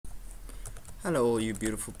Hello all you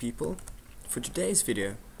beautiful people. For today's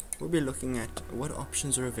video, we'll be looking at what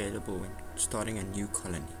options are available when starting a new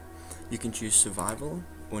colony. You can choose survival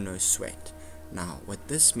or no sweat. Now what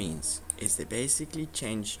this means is they basically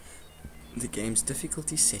change the game's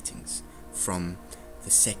difficulty settings from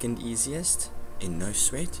the second easiest in no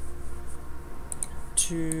sweat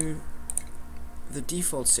to the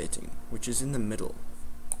default setting, which is in the middle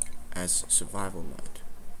as survival mode.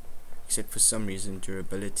 Except for some reason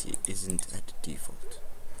durability isn't at default.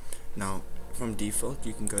 Now from default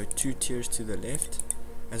you can go 2 tiers to the left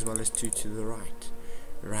as well as 2 to the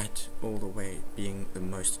right all the way being the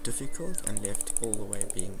most difficult and left all the way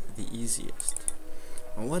being the easiest.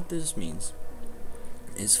 And what this means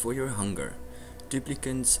is for your hunger,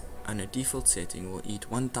 duplicants on a default setting will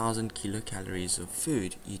eat 1000 kilocalories of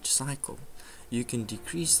food each cycle. You can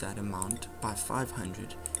decrease that amount by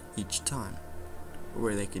 500 each time,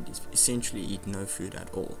 where they could essentially eat no food at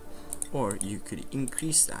all, or you could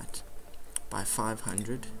increase that by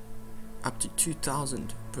 500 up to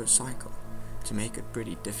 2000 per cycle to make it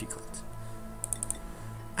pretty difficult.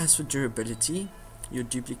 As for durability, your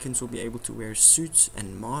duplicants will be able to wear suits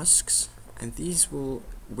and masks, and these will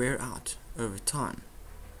wear out over time.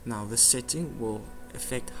 Now this setting will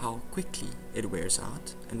affect how quickly it wears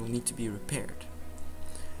out and will need to be repaired.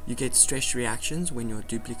 You get stress reactions when your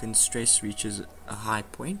duplicant stress reaches a high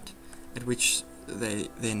point, at which they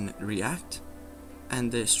then react,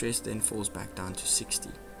 and their stress then falls back down to 60.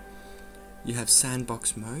 You have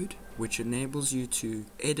sandbox mode, which enables you to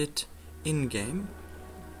edit in-game,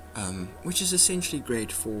 which is essentially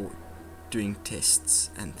great for doing tests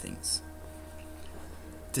and things.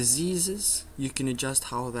 Diseases, you can adjust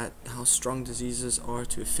how strong diseases are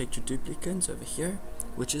to affect your duplicants over here,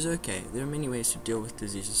 which is okay. There are many ways to deal with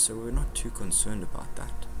diseases, so we're not too concerned about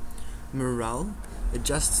that. Morale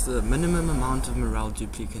adjusts the minimum amount of morale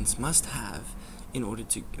duplicants must have in order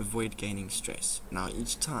to avoid gaining stress. Now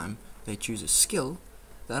each time they choose a skill,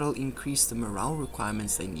 that'll increase the morale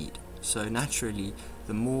requirements they need. So naturally,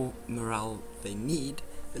 the more morale they need,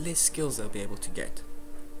 the less skills they'll be able to get.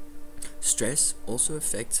 Stress also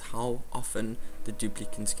affects how often the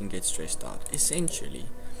duplicants can get stressed out. Essentially,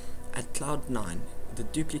 at Cloud 9, the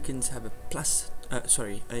duplicants have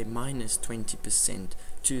a minus 20%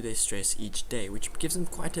 to their stress each day, which gives them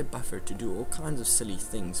quite a buffer to do all kinds of silly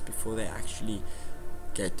things before they actually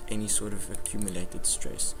get any sort of accumulated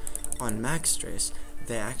stress. On max stress,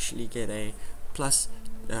 they actually get a plus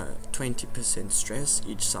 20% stress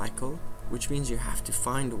each cycle, which means you have to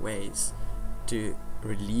find ways to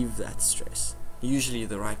relieve that stress. Usually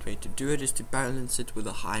the right way to do it is to balance it with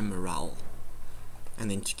a high morale, and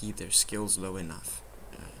then to keep their skills low enough,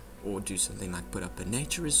 or do something like put up a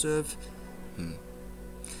nature reserve.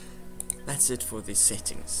 That's it for the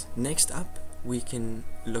settings. Next up, we can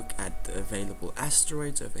look at the available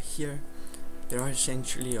asteroids over here. There are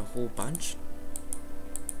essentially a whole bunch,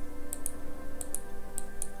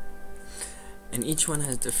 and each one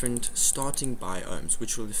has different starting biomes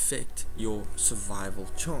which will affect your survival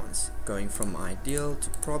chance, going from ideal to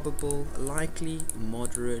probable, likely,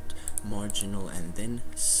 moderate, marginal, and then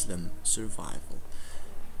slim survival.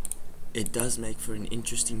 It does make for an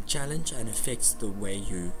interesting challenge and affects the way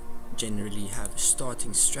you generally have a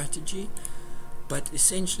starting strategy, but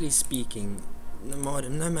essentially speaking, no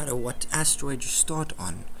matter what asteroid you start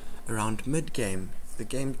on, around mid-game the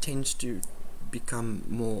game tends to become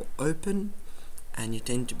more open, and you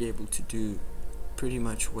tend to be able to do pretty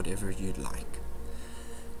much whatever you'd like.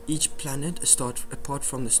 Each planet, apart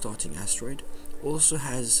from the starting asteroid, also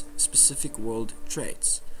has specific world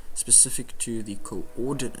traits specific to the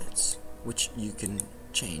coordinates, which you can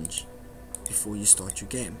change before you start your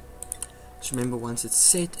game. So remember, once it's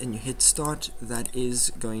set and you hit start, that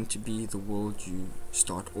is going to be the world you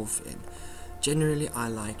start off in. Generally I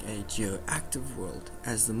like a geoactive world,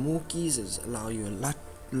 as the more geysers allow you a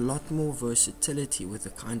lot more versatility with the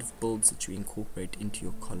kind of builds that you incorporate into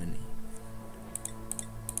your colony.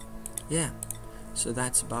 Yeah, so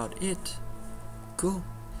that's about it. Cool.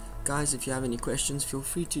 Guys, if you have any questions, feel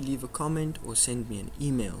free to leave a comment or send me an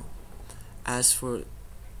email. As for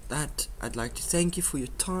that, I'd like to thank you for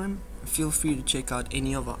your time. Feel free to check out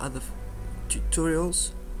any of our other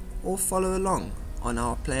tutorials or follow along on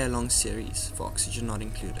our play along series for Oxygen Not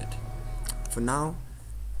Included. For now,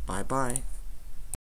 bye bye.